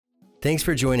Thanks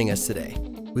for joining us today.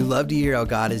 We love to hear how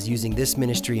God is using this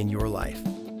ministry in your life.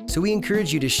 So we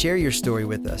encourage you to share your story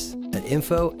with us at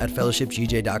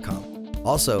info@fellowshipgj.com.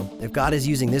 Also, if God is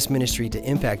using this ministry to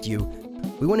impact you,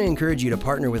 we want to encourage you to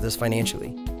partner with us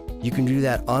financially. You can do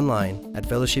that online at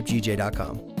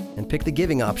fellowshipgj.com and pick the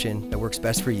giving option that works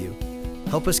best for you.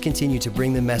 Help us continue to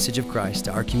bring the message of Christ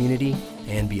to our community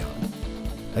and beyond.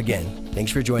 Again,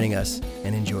 thanks for joining us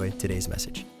and enjoy today's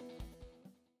message.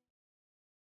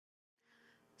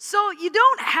 So you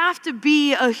don't have to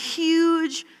be a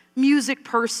huge music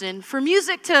person for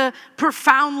music to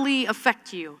profoundly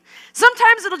affect you.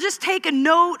 Sometimes it'll just take a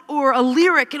note or a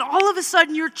lyric and all of a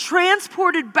sudden you're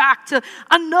transported back to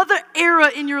another era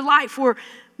in your life where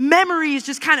memories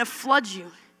just kind of flood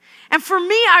you. And for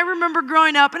me, I remember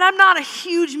growing up, and I'm not a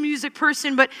huge music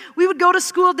person, but we would go to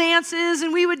school dances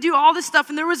and we would do all this stuff.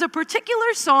 And there was a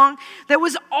particular song that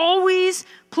was always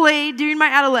played during my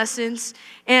adolescence,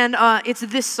 and it's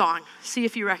this song. See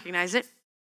if you recognize it.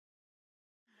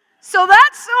 So that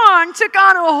song took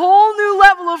on a whole new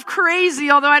level of crazy,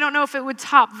 although I don't know if it would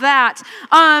top that.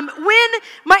 When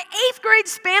my 8th grade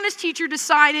Spanish teacher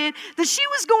decided that she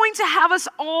was going to have us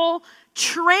all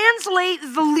translate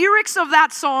the lyrics of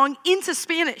that song into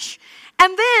Spanish,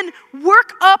 and then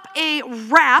work up a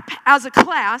rap as a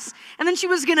class, and then she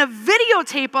was going to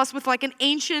videotape us with like an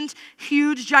ancient,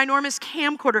 huge, ginormous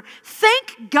camcorder.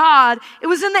 Thank God it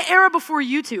was in the era before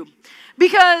YouTube,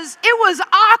 because it was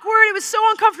awkward, it was so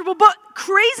uncomfortable, but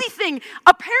crazy thing,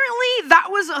 apparently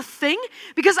that was a thing,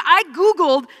 because I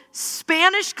Googled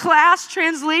Spanish class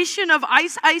translation of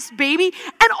Ice Ice Baby,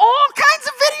 and all kinds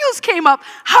of videos came up.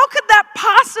 How could that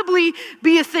possibly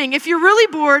be a thing? If you're really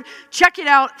bored, check it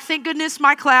out. Thank goodness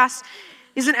my class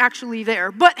isn't actually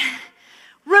there. But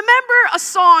remember, a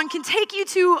song can take you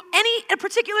to a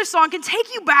particular song can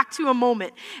take you back to a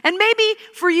moment. And maybe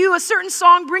for you, a certain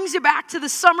song brings you back to the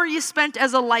summer you spent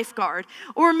as a lifeguard.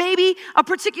 Or maybe a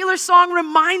particular song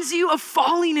reminds you of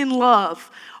falling in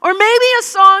love. Or maybe a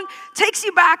song takes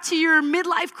you back to your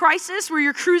midlife crisis where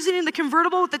you're cruising in the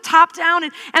convertible with the top down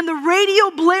and the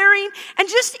radio blaring. And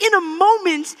just in a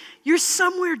moment, you're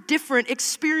somewhere different,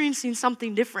 experiencing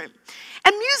something different.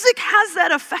 And music has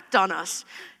that effect on us.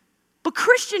 But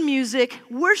Christian music,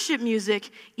 worship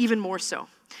music, even more so.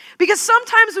 Because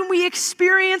sometimes when we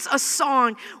experience a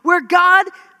song where God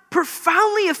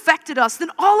profoundly affected us, then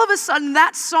all of a sudden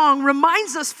that song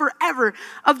reminds us forever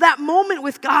of that moment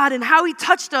with God and how He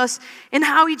touched us and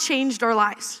how He changed our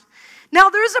lives. Now,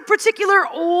 there's a particular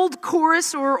old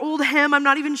chorus or old hymn, I'm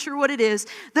not even sure what it is,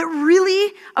 that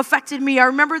really affected me. I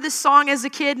remember this song as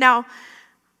a kid. Now,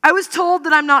 I was told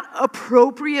that I'm not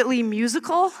appropriately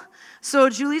musical, so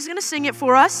Julie's going to sing it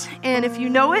for us, and if you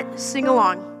know it, sing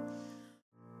along.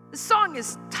 The song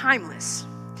is timeless.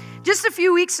 Just a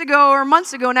few weeks ago or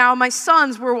months ago now, my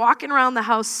sons were walking around the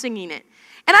house singing it.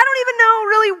 And I don't even know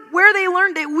really where they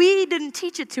learned it. We didn't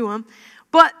teach it to them,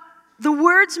 but the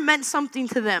words meant something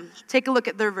to them. Take a look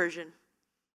at their version.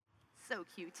 So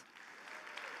cute.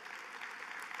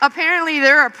 Apparently,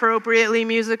 they're appropriately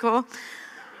musical.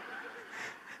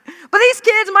 But these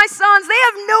kids, my sons, they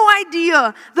have no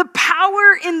idea the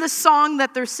power in the song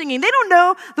that they're singing. They don't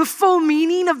know the full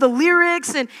meaning of the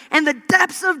lyrics and the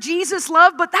depths of Jesus'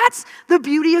 love, but that's the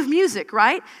beauty of music,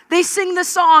 right? They sing the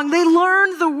song, they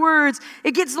learn the words,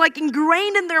 it gets like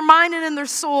ingrained in their mind and in their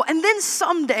soul, and then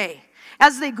someday,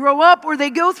 as they grow up or they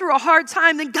go through a hard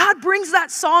time, then God brings that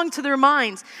song to their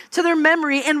minds, to their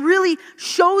memory, and really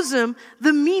shows them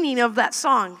the meaning of that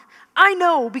song. I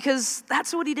know, because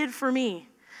that's what He did for me.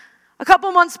 A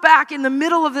couple months back, in the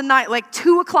middle of the night, like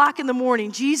 2 o'clock in the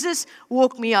morning, Jesus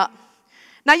woke me up.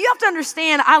 Now, you have to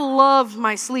understand, I love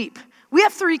my sleep. We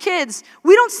have 3 kids.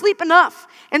 We don't sleep enough.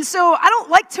 And so I don't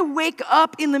like to wake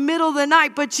up in the middle of the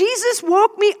night. But Jesus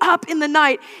woke me up in the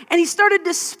night, and He started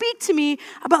to speak to me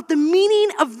about the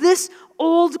meaning of this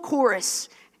old chorus.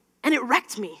 And it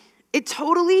wrecked me. It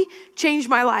totally changed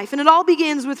my life. And it all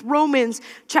begins with Romans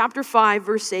chapter 5,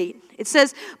 verse 8. It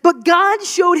says, "But God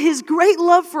showed His great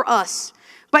love for us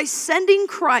by sending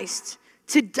Christ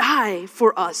to die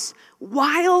for us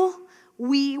while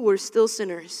we were still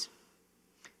sinners."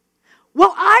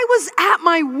 While I was at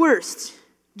my worst,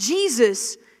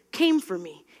 Jesus came for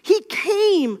me. He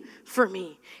came for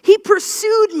me. He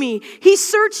pursued me. He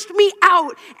searched me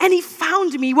out, and He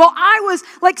found me. While I was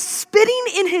like spitting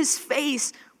in His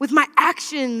face with my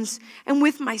actions and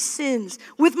with my sins,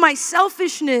 with my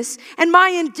selfishness and my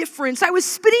indifference. I was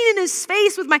spitting in His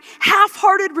face with my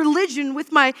half-hearted religion,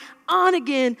 with my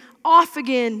on-again,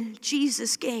 off-again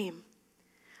Jesus game.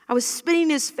 I was spitting in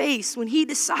His face when He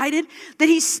decided that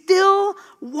He still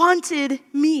wanted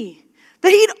me,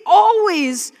 that He'd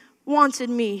always wanted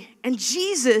me, and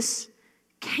Jesus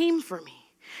came for me.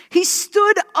 He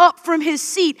stood up from his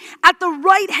seat at the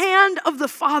right hand of the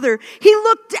Father. He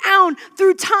looked down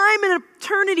through time and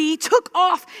eternity. He took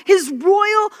off his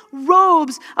royal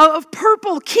robes of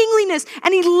purple kingliness,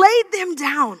 and he laid them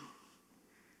down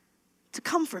to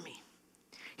come for me.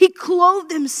 He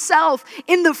clothed himself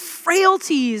in the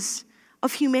frailties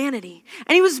of humanity,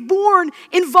 and he was born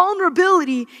in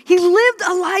vulnerability. He lived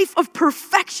a life of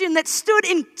perfection that stood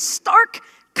in stark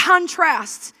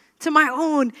contrast to my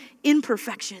own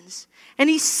imperfections. And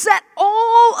he set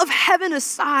all of heaven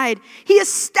aside. He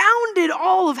astounded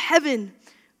all of heaven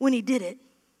when he did it,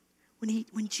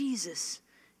 when Jesus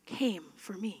came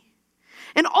for me.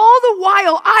 And all the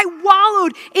while, I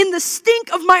wallowed in the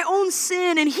stink of my own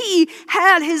sin, and he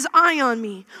had his eye on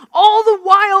me. All the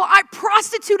while, I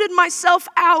prostituted myself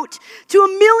out to a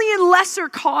million lesser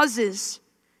causes.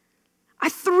 I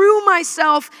threw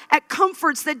myself at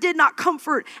comforts that did not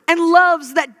comfort and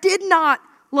loves that did not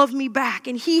love me back.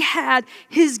 And he had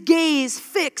his gaze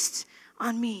fixed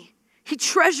on me. He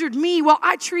treasured me while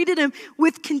I treated him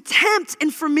with contempt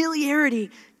and familiarity.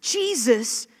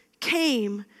 Jesus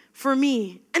came for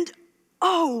me. And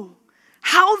oh,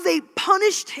 how they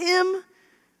punished him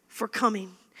for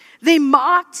coming. They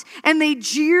mocked and they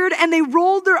jeered and they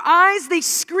rolled their eyes. They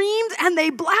screamed and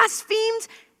they blasphemed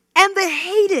and they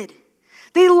hated.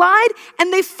 They lied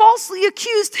and they falsely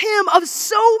accused him of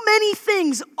so many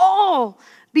things, all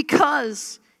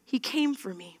because he came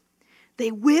for me.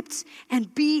 They whipped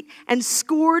and beat and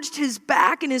scourged his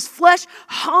back, and his flesh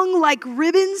hung like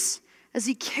ribbons as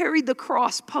he carried the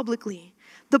cross publicly.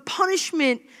 The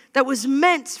punishment that was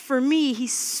meant for me, he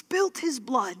spilt his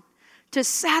blood to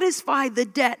satisfy the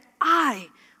debt I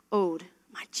owed.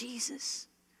 My Jesus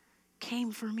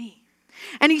came for me.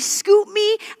 And he scooped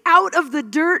me out of the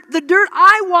dirt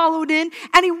I wallowed in,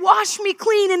 and he washed me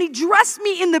clean, and he dressed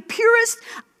me in the purest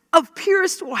of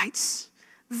purest whites.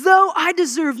 Though I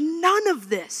deserve none of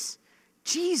this,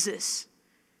 Jesus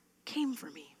came for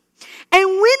me. And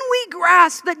when we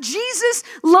grasp that Jesus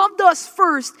loved us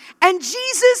first, and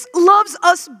Jesus loves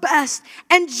us best,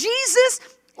 and Jesus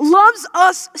loves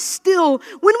us still,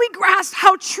 when we grasp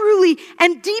how truly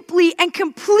and deeply and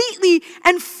completely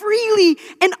and freely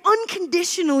and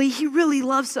unconditionally he really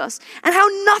loves us, and how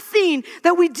nothing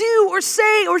that we do or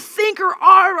say or think or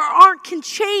are or aren't can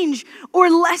change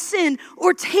or lessen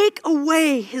or take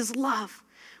away his love,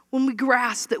 when we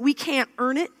grasp that we can't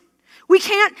earn it, we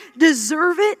can't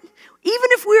deserve it, even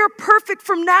if we are perfect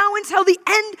from now until the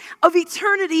end of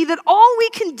eternity, that all we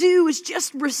can do is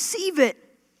just receive it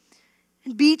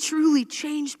and be truly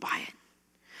changed by it.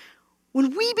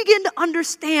 When we begin to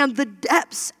understand the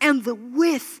depths and the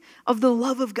width of the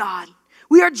love of God,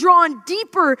 we are drawn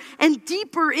deeper and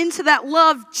deeper into that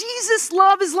love. Jesus'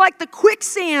 love is like the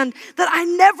quicksand that I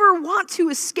never want to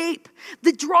escape,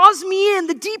 that draws me in.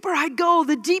 The deeper I go,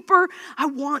 the deeper I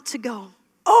want to go.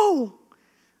 Oh,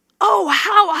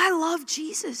 how I love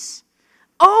Jesus.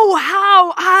 Oh,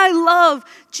 how I love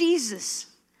Jesus.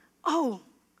 Oh,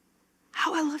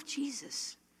 how I love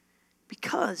Jesus,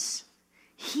 because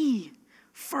he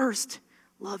first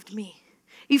loved me.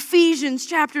 Ephesians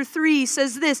chapter 3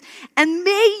 says this, and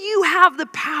may you have the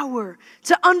power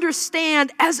to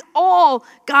understand, as all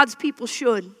God's people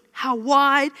should, how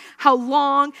wide, how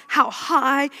long, how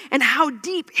high, and how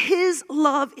deep his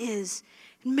love is.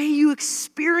 And may you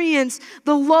experience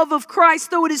the love of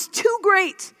Christ, though it is too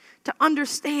great to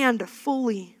understand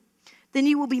fully. Then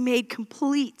you will be made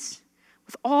complete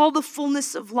with all the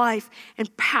fullness of life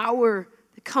and power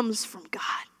that comes from God.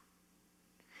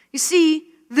 You see,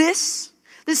 this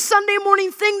Sunday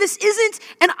morning thing, this isn't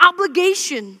an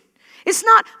obligation. It's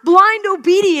not blind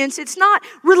obedience. It's not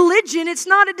religion. It's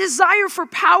not a desire for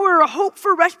power or a hope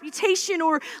for reputation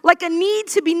or like a need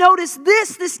to be noticed.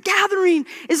 This gathering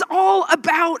is all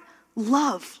about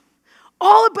love.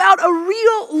 All about a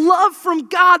real love from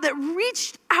God that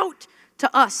reached out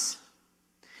to us.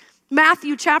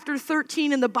 Matthew chapter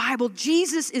 13 in the Bible,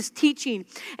 Jesus is teaching,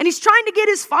 and he's trying to get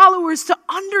his followers to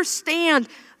understand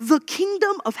the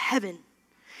kingdom of heaven.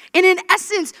 And in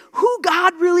essence, who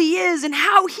God really is and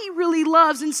how he really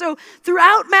loves. And so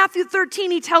throughout Matthew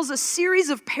 13, he tells a series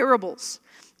of parables.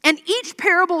 And each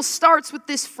parable starts with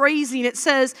this phrasing. It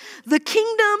says, the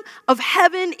kingdom of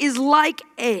heaven is like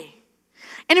a.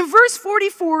 And in verse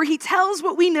 44, he tells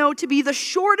what we know to be the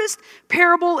shortest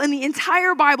parable in the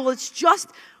entire Bible. It's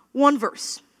just one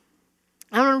verse.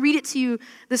 I'm going to read it to you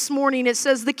this morning. It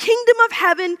says, the kingdom of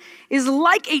heaven is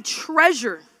like a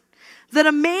treasure that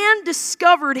a man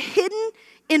discovered hidden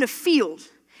in a field.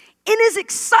 In his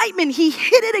excitement, he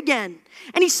hit it again.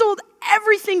 And he sold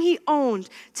everything he owned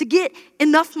to get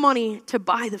enough money to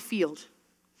buy the field.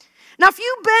 Now, if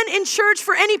you've been in church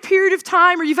for any period of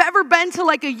time, or you've ever been to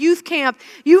like a youth camp,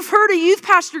 you've heard a youth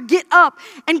pastor get up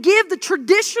and give the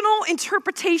traditional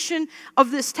interpretation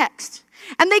of this text.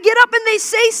 And they get up and they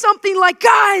say something like,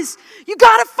 guys, you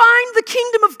got to find the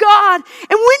kingdom of God. And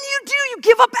when you do, you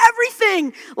give up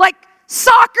everything, like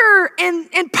soccer and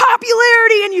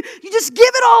popularity, and you just give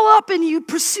it all up and you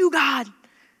pursue God.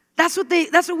 That's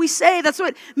what we say. That's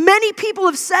what many people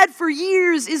have said for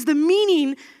years is the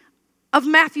meaning of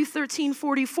Matthew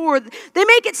 13:44. They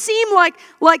make it seem like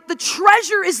the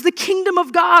treasure is the kingdom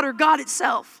of God or God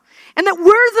itself. And that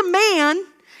we're the man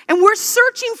and we're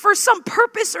searching for some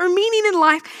purpose or meaning in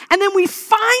life, and then we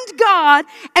find God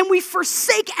and we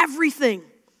forsake everything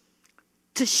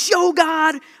to show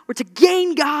God or to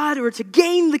gain God or to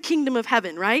gain the kingdom of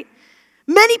heaven, right?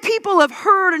 Many people have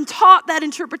heard and taught that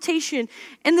interpretation,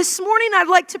 and this morning I'd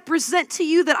like to present to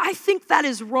you that I think that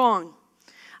is wrong.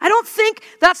 I don't think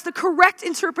that's the correct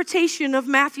interpretation of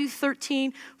Matthew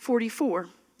 13:44.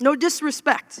 No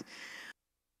disrespect.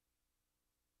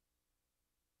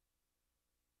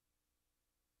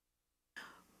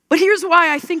 But here's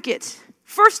why I think it.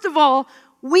 First of all,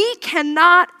 we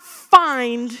cannot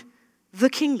find the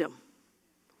kingdom.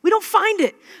 We don't find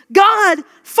it. God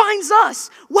finds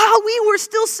us. While we were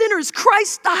still sinners,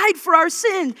 Christ died for our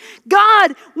sin.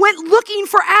 God went looking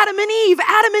for Adam and Eve.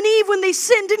 Adam and Eve, when they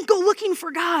sinned, didn't go looking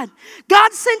for God.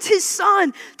 God sent his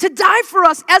son to die for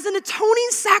us as an atoning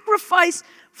sacrifice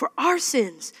for our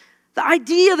sins. The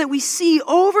idea that we see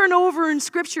over and over in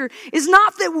Scripture is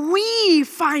not that we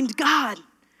find God,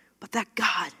 but that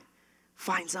God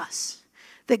finds us.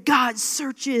 That God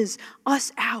searches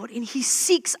us out and he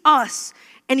seeks us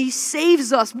and he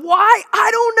saves us. Why? I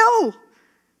don't know.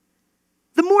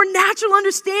 The more natural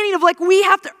understanding of like we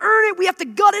have to earn it, we have to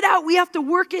gut it out, we have to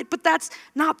work it, but that's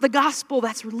not the gospel,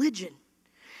 that's religion.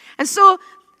 And so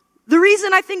the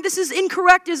reason I think this is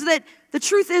incorrect is that the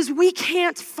truth is we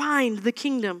can't find the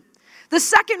kingdom. The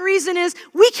second reason is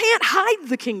we can't hide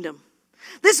the kingdom.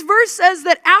 This verse says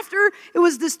that after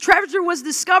this treasure was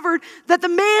discovered, that the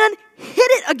man hid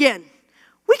it again.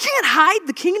 We can't hide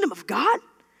the kingdom of God.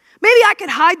 Maybe I could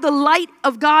hide the light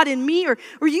of God in me,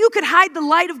 or you could hide the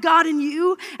light of God in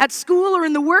you at school or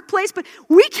in the workplace, but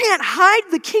we can't hide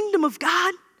the kingdom of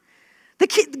God.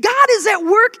 God is at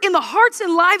work in the hearts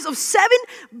and lives of 7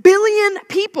 billion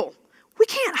people. We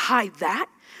can't hide that.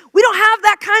 We don't have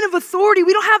that kind of authority.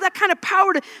 We don't have that kind of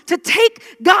power to take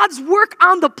God's work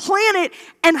on the planet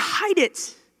and hide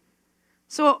it.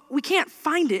 So we can't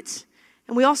find it,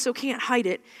 and we also can't hide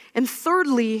it. And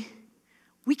thirdly,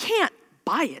 we can't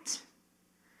buy it.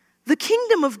 The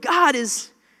kingdom of God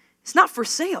is not for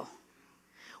sale.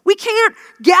 We can't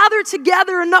gather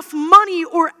together enough money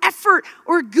or effort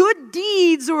or good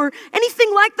deeds or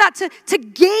anything like that to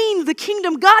gain the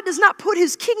kingdom. God does not put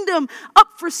his kingdom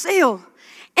up for sale.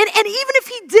 And even if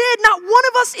he did, not one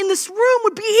of us in this room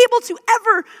would be able to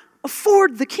ever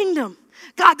afford the kingdom.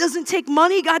 God doesn't take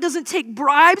money. God doesn't take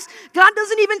bribes. God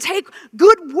doesn't even take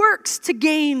good works to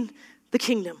gain the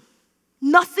kingdom.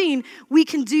 Nothing we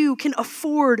can do can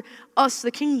afford us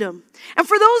the kingdom. And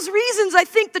for those reasons, I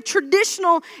think the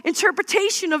traditional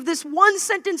interpretation of this one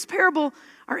sentence parable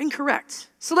are incorrect.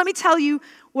 So let me tell you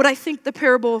what I think the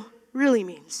parable really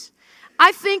means.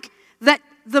 I think that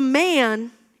the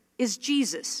man is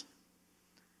Jesus,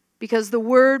 because the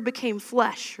Word became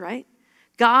flesh, right?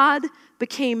 God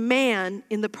became man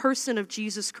in the person of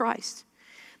Jesus Christ.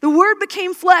 The Word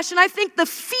became flesh, and I think the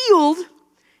field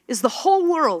is the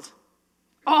whole world,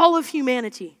 all of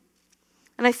humanity.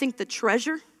 And I think the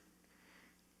treasure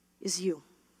is you.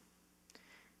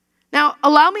 Now,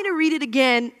 allow me to read it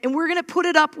again, and we're going to put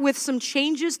it up with some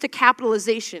changes to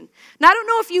capitalization. Now, I don't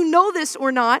know if you know this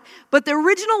or not, but the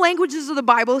original languages of the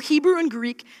Bible, Hebrew and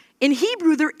Greek, in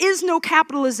Hebrew, there is no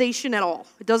capitalization at all.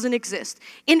 It doesn't exist.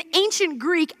 In ancient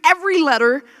Greek, every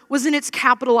letter was in its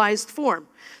capitalized form.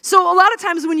 So a lot of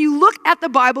times when you look at the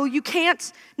Bible, you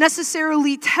can't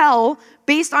necessarily tell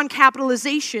based on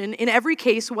capitalization in every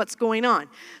case what's going on.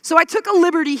 So I took a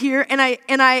liberty here and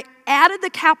I added the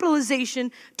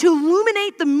capitalization to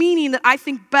illuminate the meaning that I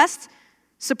think best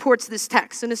supports this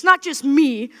text. And it's not just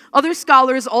me. Other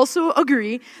scholars also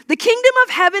agree. The kingdom of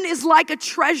heaven is like a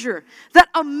treasure that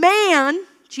a man,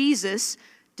 Jesus,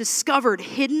 discovered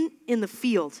hidden in the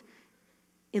field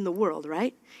in the world,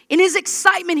 right? In his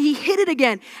excitement, he hid it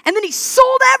again. And then he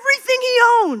sold everything he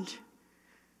owned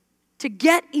to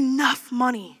get enough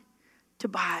money to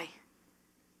buy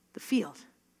the field.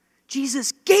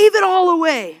 Jesus gave it all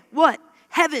away. What?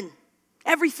 Heaven.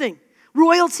 Everything.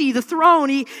 royalty, the throne.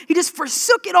 He just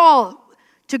forsook it all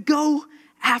to go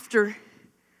after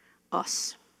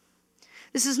us.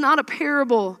 This is not a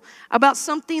parable about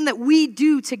something that we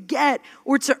do to get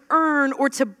or to earn or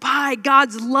to buy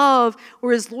God's love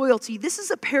or his loyalty. This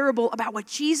is a parable about what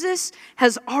Jesus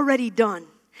has already done.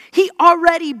 He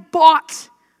already bought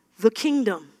the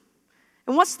kingdom.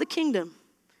 And what's the kingdom?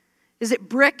 Is it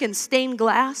brick and stained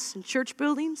glass and church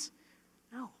buildings?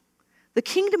 No. The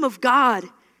kingdom of God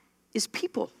is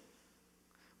people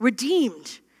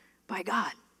redeemed by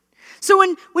God. So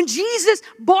when Jesus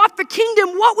bought the kingdom,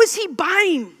 what was he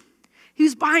buying? He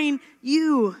was buying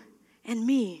you and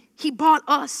me. He bought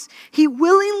us. He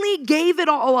willingly gave it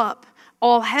all up.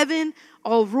 All heaven,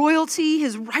 all royalty,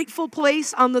 his rightful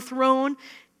place on the throne,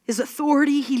 his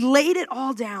authority. He laid it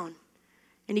all down.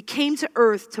 And he came to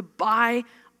earth to buy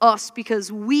us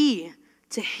because we,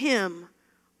 to him,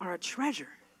 are a treasure.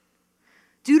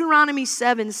 Deuteronomy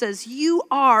 7 says, you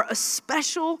are a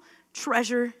special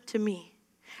treasure to me.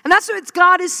 And that's what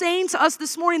God is saying to us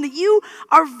this morning, that you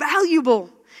are valuable,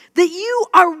 that you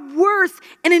are worth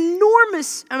an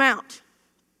enormous amount.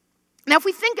 Now, if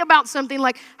we think about something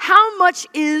like, how much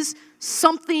is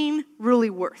something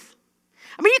really worth?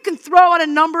 I mean, you can throw out a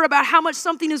number about how much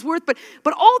something is worth, but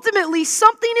ultimately,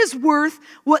 something is worth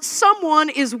what someone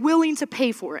is willing to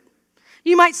pay for it.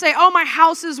 You might say, oh, my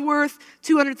house is worth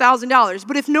 $200,000,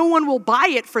 but if no one will buy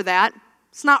it for that,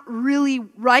 it's not really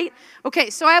right.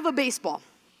 Okay, so I have a baseball.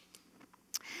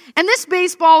 And this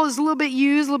baseball is a little bit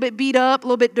used, a little bit beat up, a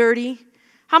little bit dirty.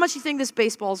 How much do you think this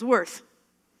baseball is worth?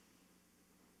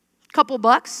 Couple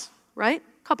bucks, right?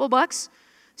 Couple bucks.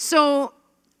 So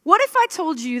what if I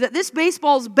told you that this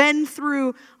baseball's been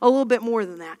through a little bit more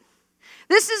than that?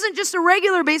 This isn't just a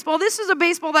regular baseball. This is a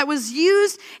baseball that was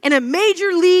used in a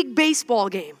Major League Baseball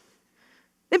game.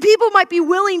 Then people might be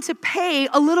willing to pay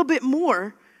a little bit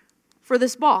more for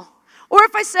this ball. Or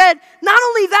if I said, not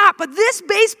only that, but this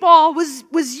baseball was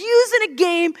used in a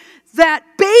game that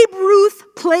Babe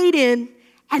Ruth played in,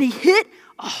 and he hit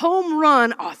a home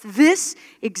run off this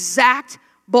exact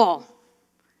ball.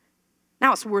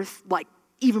 Now it's worth like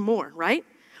even more, right?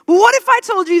 But what if I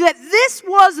told you that this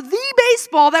was the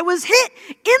baseball that was hit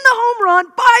in the home run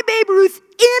by Babe Ruth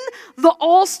in the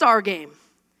All-Star game?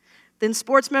 Then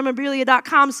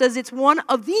sportsmemorabilia.com says it's one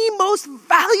of the most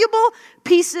valuable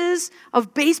pieces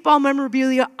of baseball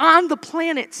memorabilia on the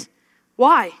planet.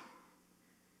 Why?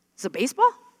 Is it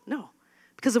baseball? No.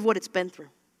 Because of what it's been through.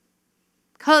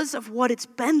 Because of what it's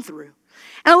been through.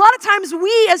 And a lot of times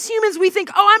we as humans, we think,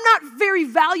 oh, I'm not very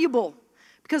valuable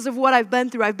because of what I've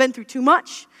been through. I've been through too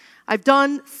much. I've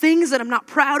done things that I'm not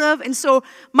proud of. And so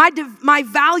my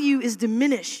value is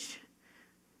diminished.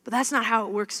 But that's not how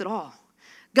it works at all.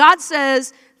 God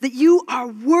says that you are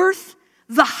worth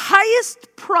the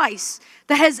highest price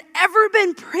that has ever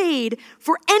been paid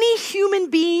for any human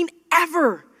being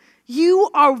ever. You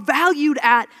are valued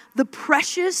at the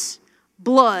precious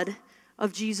blood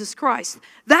of Jesus Christ.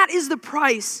 That is the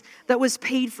price that was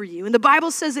paid for you. And the Bible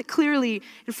says it clearly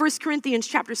in 1 Corinthians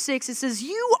chapter 6. It says,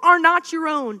 you are not your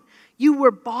own. You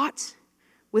were bought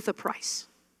with a price.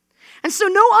 And so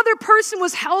no other person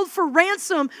was held for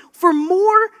ransom for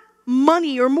more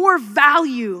money or more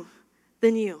value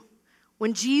than you.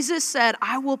 When Jesus said,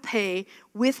 I will pay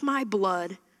with my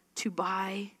blood to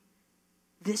buy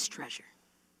this treasure,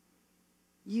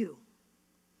 you.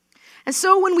 And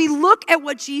so when we look at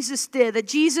what Jesus did, that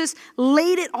Jesus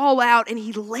laid it all out and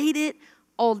he laid it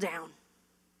all down.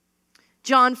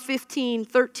 John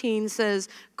 15:13 says,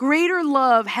 greater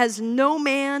love has no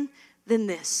man than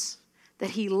this,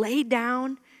 that he laid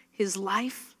down his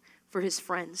life for his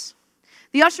friends.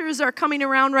 The ushers are coming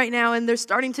around right now and they're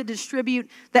starting to distribute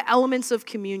the elements of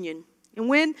communion. And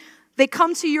when they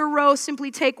come to your row,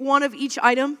 simply take one of each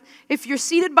item. If you're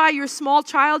seated by your small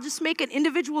child, just make an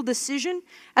individual decision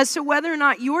as to whether or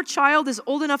not your child is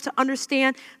old enough to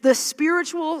understand the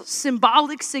spiritual,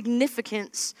 symbolic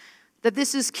significance that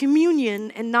this is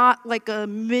communion and not like a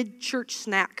mid-church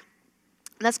snack.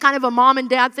 And that's kind of a mom and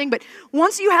dad thing, but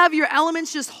once you have your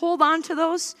elements, just hold on to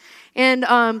those and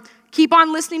keep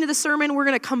on listening to the sermon. We're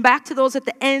going to come back to those at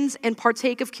the ends and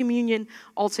partake of communion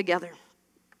all together.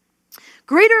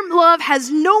 Greater love has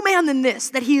no man than this,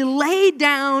 that he laid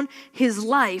down his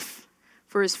life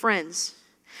for his friends.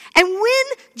 And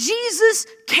when Jesus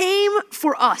came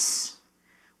for us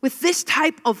with this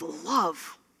type of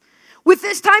love, with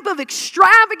this type of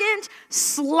extravagant,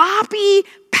 sloppy,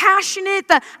 passionate,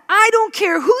 that I don't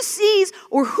care who sees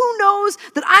or who knows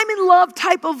that I'm in love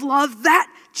type of love,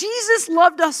 that Jesus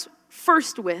loved us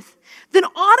first with, then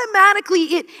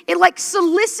automatically it like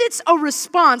solicits a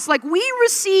response. Like we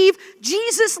receive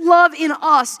Jesus' love in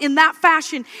us in that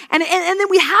fashion. And then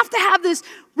we have to have this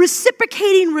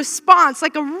reciprocating response,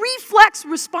 like a reflex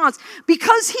response.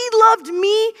 Because he loved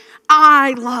me,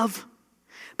 I love.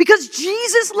 Because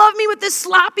Jesus loved me with this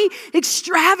sloppy,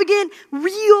 extravagant,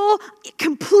 real,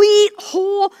 complete,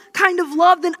 whole kind of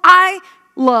love, then I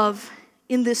love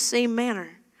in this same manner.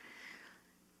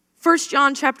 1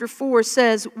 John chapter 4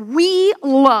 says, we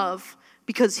love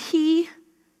because he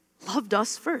loved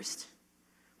us first.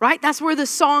 Right? That's where the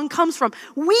song comes from.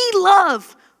 We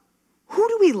love. Who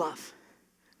do we love?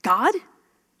 God?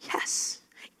 Yes.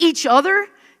 Each other?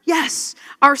 Yes.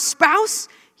 Our spouse?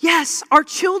 Yes. Our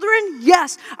children?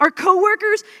 Yes. Our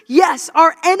coworkers? Yes.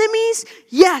 Our enemies?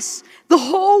 Yes. The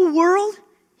whole world?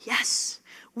 Yes.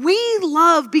 We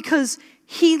love because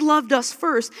he loved us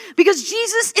first. Because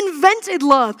Jesus invented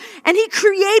love and he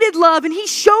created love and he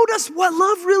showed us what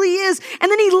love really is, and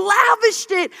then he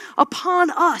lavished it upon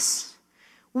us.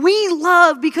 We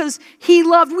love because he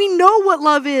loved. We know what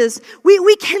love is.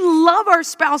 We can love our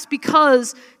spouse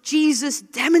because Jesus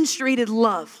demonstrated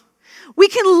love. We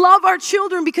can love our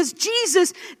children because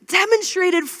Jesus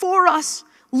demonstrated for us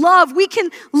love. We can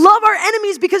love our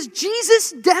enemies because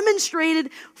Jesus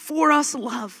demonstrated for us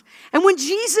love. And when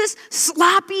Jesus'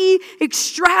 sloppy,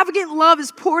 extravagant love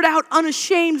is poured out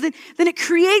unashamed, then it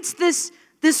creates this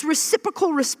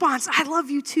reciprocal response. I love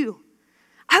you too.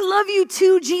 I love you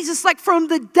too, Jesus, like from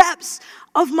the depths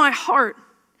of my heart.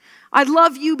 I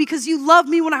love you because you loved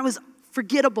me when I was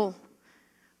forgettable.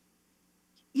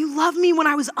 You loved me when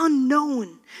I was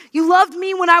unknown. You loved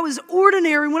me when I was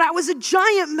ordinary, when I was a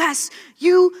giant mess.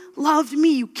 You loved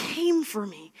me. You came for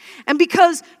me. And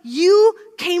because you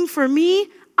came for me,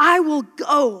 I will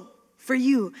go for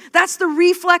you. That's the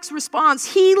reflex response.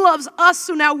 He loves us,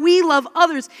 so now we love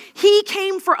others. He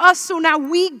came for us, so now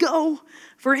we go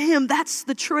for him. That's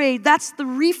the trade. That's the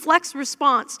reflex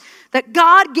response. That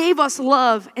God gave us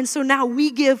love, and so now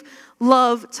we give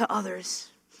love to others.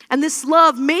 And this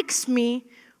love makes me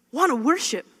want to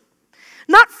worship.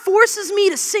 Not forces me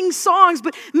to sing songs,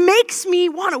 but makes me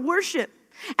want to worship.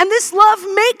 And this love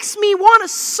makes me want to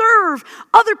serve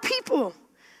other people.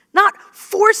 Not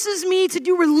forces me to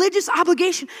do religious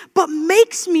obligation, but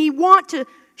makes me want to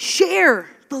share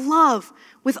the love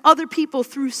with other people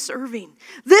through serving.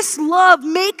 This love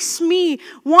makes me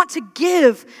want to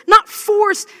give, not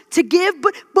forced to give,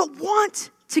 but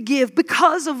want to give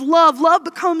because of love. Love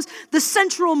becomes the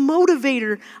central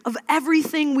motivator of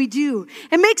everything we do.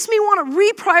 It makes me want to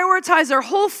reprioritize our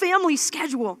whole family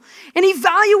schedule and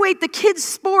evaluate the kids'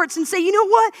 sports and say, you know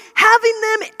what? Having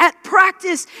them at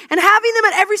practice and having them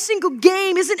at every single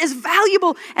game isn't as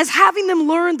valuable as having them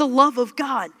learn the love of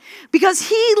God. Because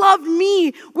he loved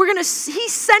me, he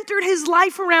centered his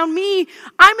life around me.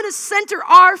 I'm going to center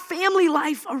our family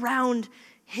life around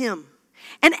him.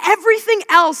 And everything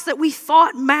else that we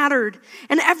thought mattered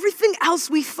and everything else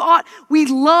we thought we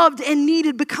loved and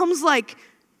needed becomes like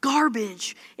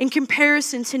garbage in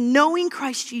comparison to knowing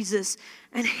Christ Jesus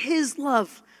and his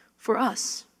love for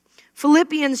us.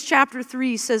 Philippians chapter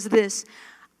 3 says this,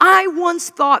 I once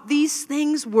thought these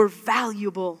things were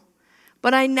valuable,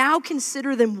 but I now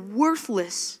consider them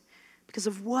worthless because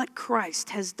of what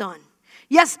Christ has done.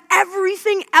 Yes,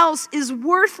 everything else is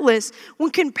worthless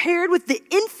when compared with the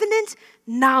infinite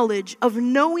knowledge of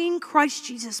knowing Christ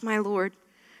Jesus, my Lord.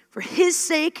 For his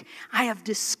sake, I have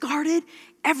discarded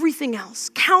everything else,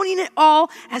 counting it all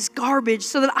as garbage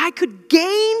so that I could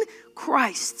gain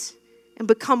Christ and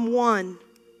become one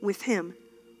with him.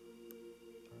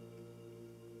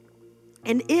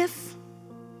 And if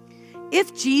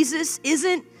Jesus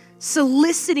isn't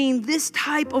soliciting this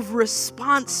type of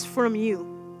response from you,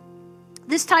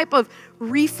 this type of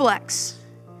reflex,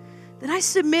 then I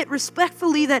submit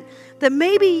respectfully that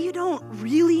maybe you don't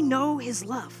really know his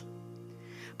love.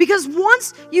 Because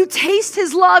once you taste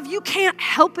his love, you can't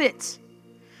help it.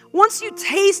 Once you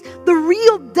taste the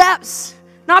real depths,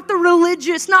 not the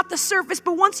religious, not the surface,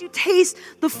 but once you taste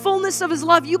the fullness of his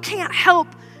love, you can't help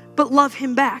but love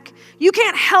him back. You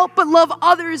can't help but love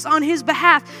others on his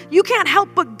behalf. You can't help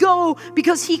but go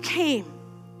because he came.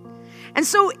 And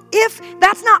so if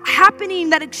that's not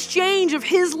happening, that exchange of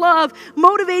his love,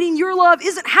 motivating your love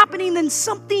isn't happening, then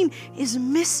something is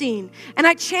missing. And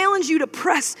I challenge you to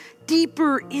press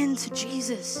deeper into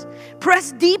Jesus.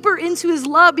 Press deeper into his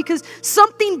love because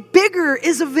something bigger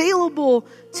is available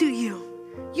to you.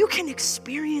 You can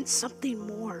experience something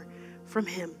more from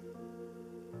him.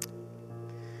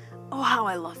 Oh, how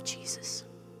I love Jesus.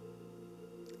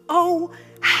 Oh,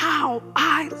 how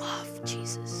I love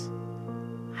Jesus.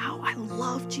 How I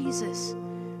love Jesus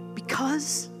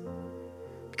because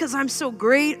I'm so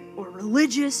great or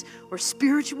religious or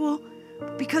spiritual,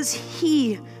 but because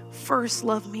he first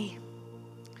loved me.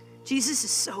 Jesus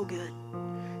is so good,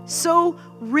 so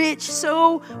rich,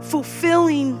 so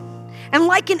fulfilling. And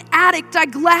like an addict, I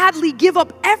gladly give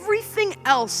up everything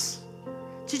else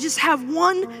to just have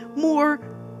one more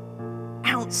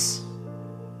ounce,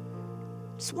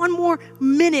 just one more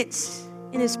minute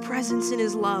in his presence, in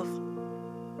his love.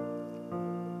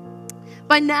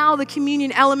 By now, the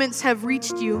communion elements have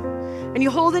reached you, and you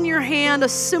hold in your hand a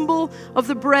symbol of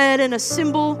the bread and a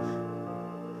symbol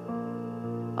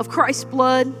of Christ's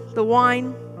blood, the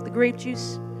wine, the grape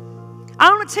juice. I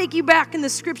want to take you back in the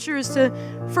scriptures to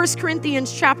 1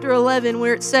 Corinthians chapter 11,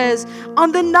 where it says,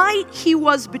 on the night he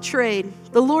was betrayed,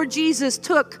 the Lord Jesus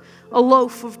took a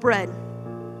loaf of bread.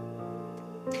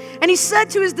 And he said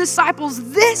to his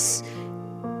disciples, this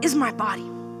is my body,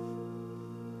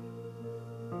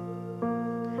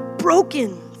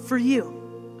 broken for you.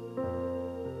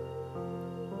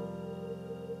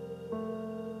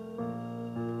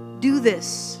 Do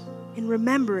this in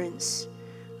remembrance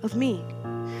of me.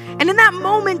 And in that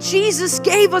moment, Jesus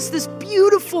gave us this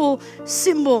beautiful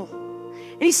symbol.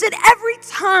 And he said, every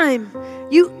time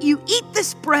you eat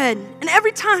this bread and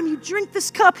every time you drink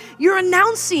this cup, you're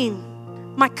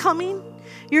announcing my coming.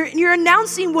 You're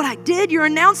announcing what I did. You're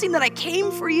announcing that I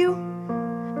came for you.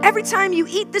 Every time you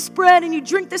eat this bread and you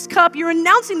drink this cup, you're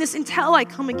announcing this until I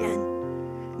come again.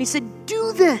 And he said,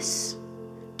 do this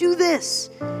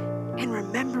in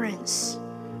remembrance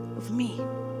of me.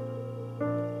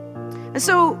 And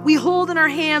so we hold in our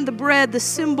hand the bread, the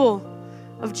symbol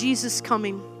of Jesus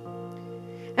coming.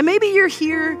 And maybe you're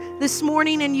here this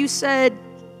morning and you said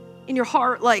in your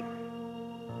heart, like,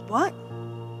 what?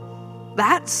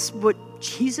 That's what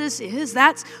Jesus is?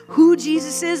 That's who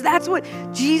Jesus is? That's what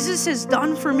Jesus has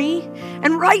done for me?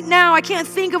 And right now, I can't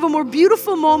think of a more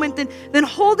beautiful moment than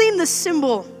holding the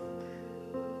symbol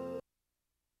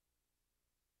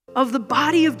of the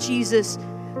body of Jesus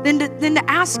than to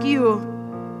ask you,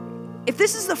 if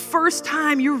this is the first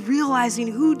time you're realizing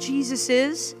who Jesus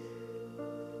is,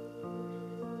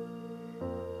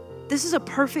 this is a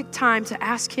perfect time to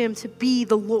ask him to be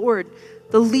the Lord,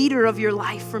 the leader of your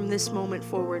life from this moment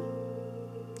forward.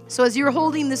 So as you're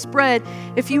holding this bread,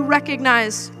 if you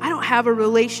recognize, I don't have a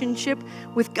relationship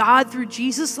with God through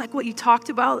Jesus like what you talked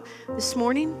about this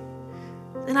morning,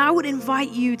 then I would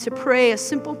invite you to pray a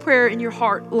simple prayer in your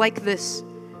heart like this.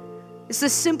 It's the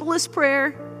simplest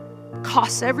prayer. It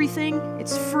costs everything.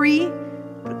 It's free,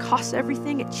 but it costs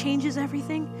everything. It changes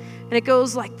everything. And it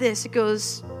goes like this. It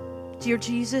goes, dear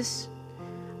Jesus,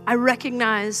 I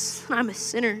recognize I'm a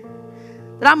sinner,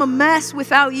 that I'm a mess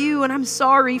without you, and I'm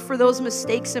sorry for those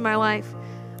mistakes in my life.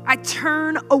 I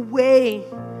turn away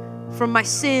from my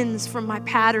sins, from my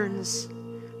patterns,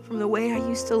 from the way I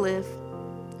used to live,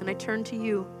 and I turn to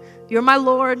you. You're my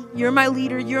Lord, you're my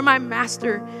leader, you're my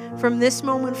master from this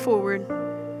moment forward.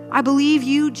 I believe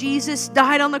you, Jesus,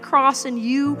 died on the cross and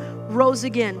you rose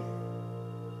again.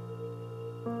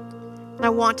 And I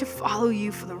want to follow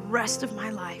you for the rest of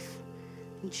my life.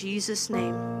 In Jesus'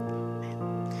 name,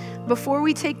 amen. Before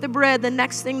we take the bread, the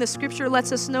next thing the scripture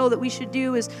lets us know that we should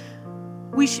do is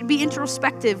we should be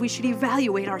introspective. We should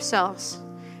evaluate ourselves.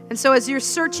 And so as you're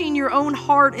searching your own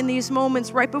heart in these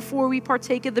moments right before we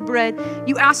partake of the bread,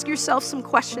 you ask yourself some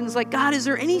questions like, God, is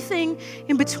there anything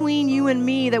in between you and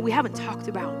me that we haven't talked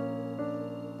about?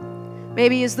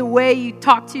 Maybe it's the way you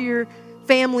talk to your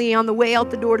family on the way out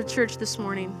the door to church this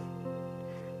morning.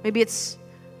 Maybe it's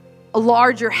a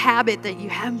larger habit that you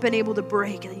haven't been able to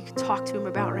break that you can talk to him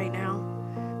about right now.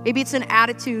 Maybe it's an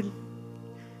attitude.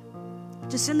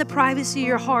 Just in the privacy of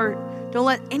your heart, don't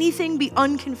let anything be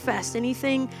unconfessed,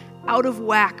 anything out of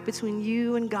whack between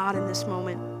you and God in this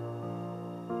moment.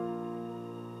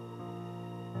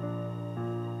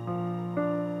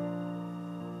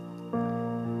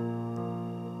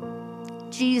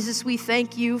 Jesus, we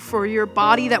thank you for your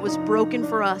body that was broken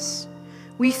for us.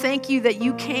 We thank you that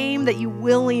you came, that you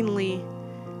willingly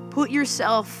put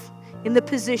yourself in the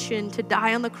position to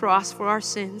die on the cross for our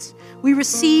sins. We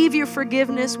receive your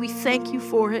forgiveness. We thank you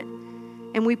for it.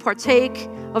 And we partake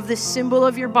of this symbol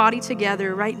of your body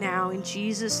together right now. In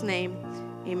Jesus' name,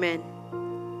 amen.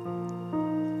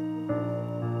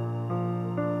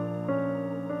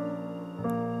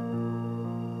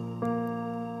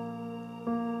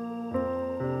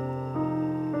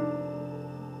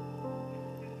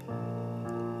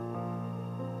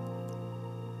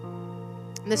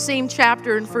 In the same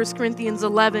chapter in 1 Corinthians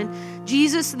 11,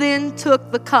 Jesus then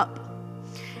took the cup,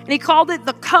 and he called it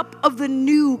the cup of the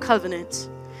new covenant.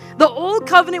 The old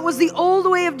covenant was the old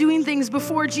way of doing things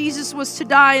before Jesus was to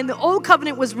die. And the old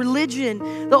covenant was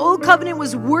religion. The old covenant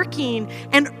was working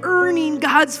and earning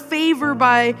God's favor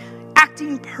by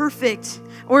acting perfect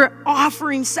or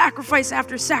offering sacrifice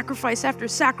after sacrifice after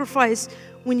sacrifice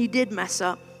when you did mess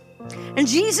up. And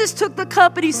Jesus took the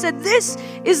cup and he said, this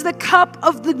is the cup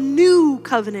of the new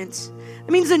covenant. It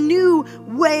means a new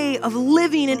way of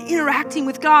living and interacting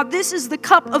with God. This is the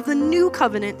cup of the new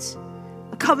covenant,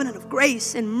 a covenant of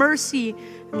grace and mercy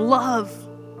and love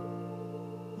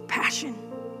and passion.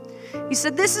 He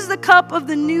said, this is the cup of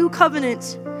the new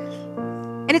covenant,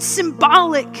 and it's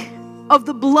symbolic of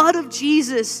the blood of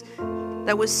Jesus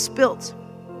that was spilt.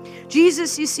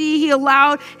 Jesus, you see, he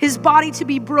allowed his body to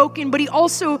be broken, but he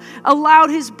also allowed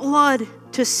his blood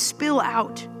to spill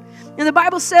out. And the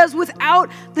Bible says, without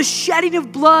the shedding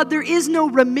of blood, there is no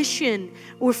remission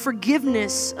or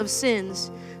forgiveness of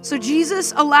sins. So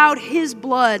Jesus allowed his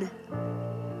blood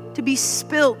to be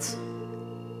spilt,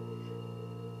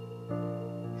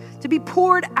 to be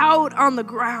poured out on the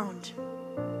ground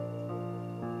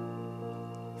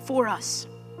for us.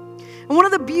 And one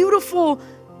of the beautiful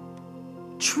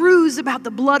truths about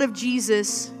the blood of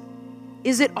Jesus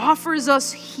is it offers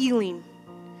us healing.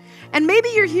 And maybe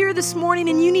you're here this morning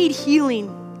and you need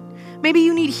healing. Maybe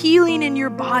you need healing in your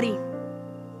body.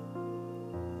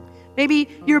 Maybe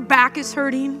your back is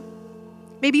hurting.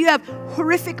 Maybe you have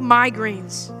horrific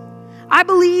migraines. I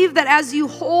believe that as you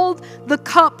hold the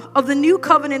cup of the new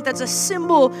covenant that's a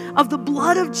symbol of the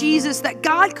blood of Jesus, that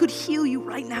God could heal you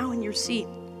right now in your seat.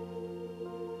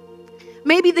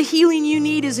 Maybe the healing you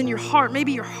need is in your heart.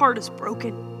 Maybe your heart is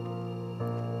broken.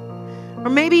 Or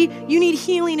maybe you need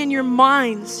healing in your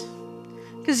minds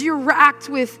because you're racked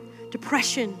with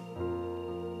depression.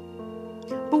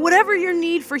 But whatever your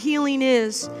need for healing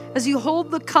is, as you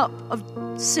hold the cup of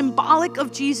symbolic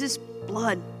of Jesus'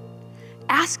 blood,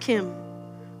 ask him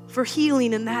for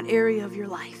healing in that area of your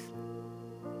life.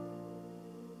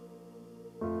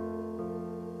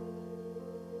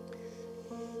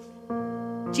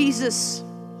 Jesus,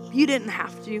 you didn't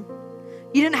have to.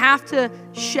 You didn't have to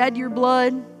shed your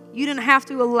blood. You didn't have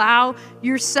to allow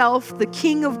yourself, the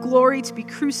King of glory, to be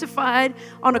crucified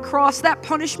on a cross. That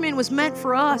punishment was meant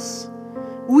for us.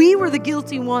 We were the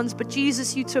guilty ones, but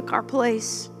Jesus, you took our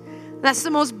place. That's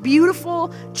the most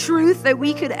beautiful truth that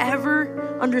we could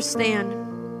ever understand.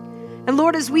 And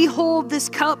Lord, as we hold this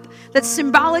cup that's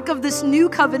symbolic of this new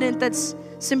covenant, that's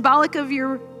symbolic of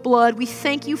your blood, we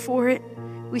thank you for it.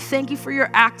 We thank you for your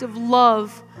act of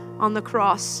love on the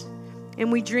cross.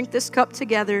 And we drink this cup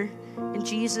together in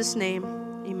Jesus' name.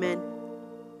 Amen.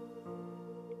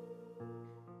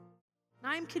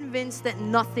 I'm convinced that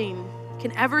nothing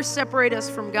can ever separate us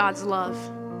from God's love.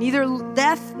 Neither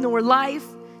death nor life,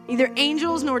 neither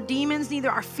angels nor demons,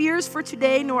 neither our fears for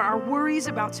today nor our worries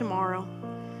about tomorrow.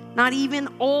 Not even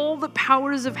all the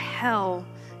powers of hell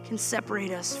can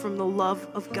separate us from the love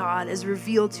of God as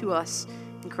revealed to us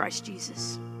in Christ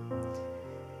Jesus.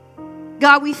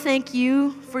 God, we thank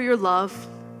you for your love.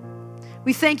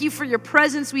 We thank you for your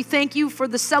presence. We thank you for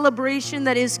the celebration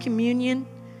that is communion.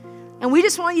 And we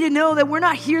just want you to know that we're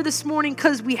not here this morning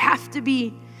because we have to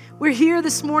be. We're here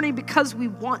this morning because we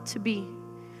want to be.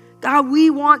 God, we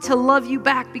want to love you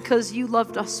back because you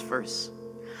loved us first.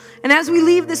 And as we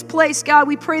leave this place, God,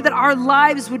 we pray that our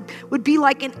lives would be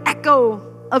like an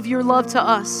echo of your love to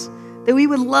us. That we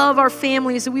would love our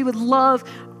families, that we would love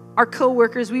our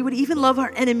coworkers, we would even love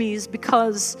our enemies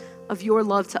because of your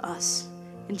love to us.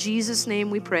 In Jesus' name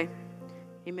we pray.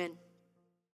 Amen.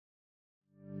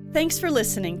 Thanks for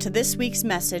listening to this week's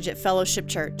message at Fellowship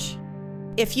Church.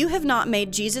 If you have not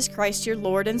made Jesus Christ your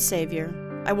Lord and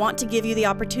Savior, I want to give you the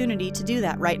opportunity to do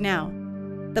that right now.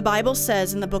 The Bible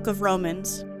says in the book of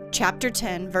Romans, chapter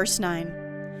 10, verse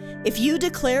 9, if you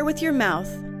declare with your mouth,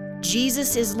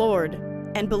 Jesus is Lord,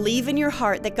 and believe in your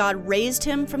heart that God raised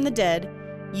him from the dead,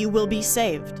 you will be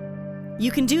saved. You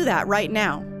can do that right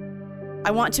now.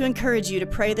 I want to encourage you to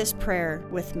pray this prayer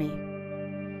with me.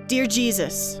 Dear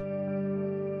Jesus,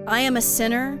 I am a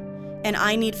sinner and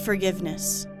I need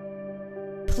forgiveness.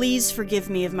 Please forgive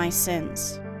me of my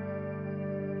sins.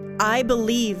 I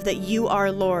believe that you are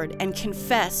Lord and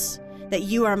confess that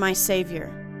you are my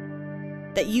Savior,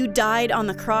 that you died on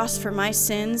the cross for my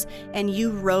sins and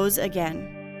you rose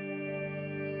again.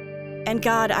 And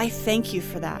God, I thank you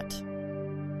for that.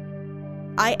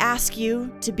 I ask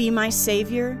you to be my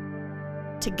Savior,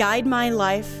 to guide my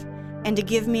life, and to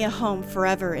give me a home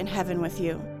forever in heaven with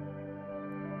you.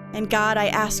 And God, I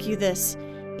ask you this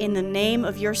in the name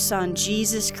of your Son,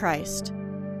 Jesus Christ.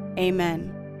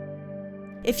 Amen.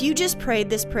 If you just prayed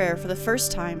this prayer for the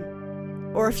first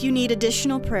time, or if you need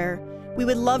additional prayer, we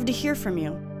would love to hear from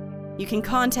you. you can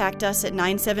contact us at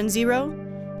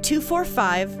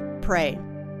 970-245-PRAY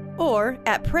or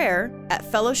at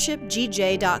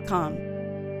prayer@fellowshipgj.com.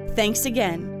 Thanks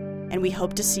again, and we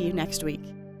hope to see you next week.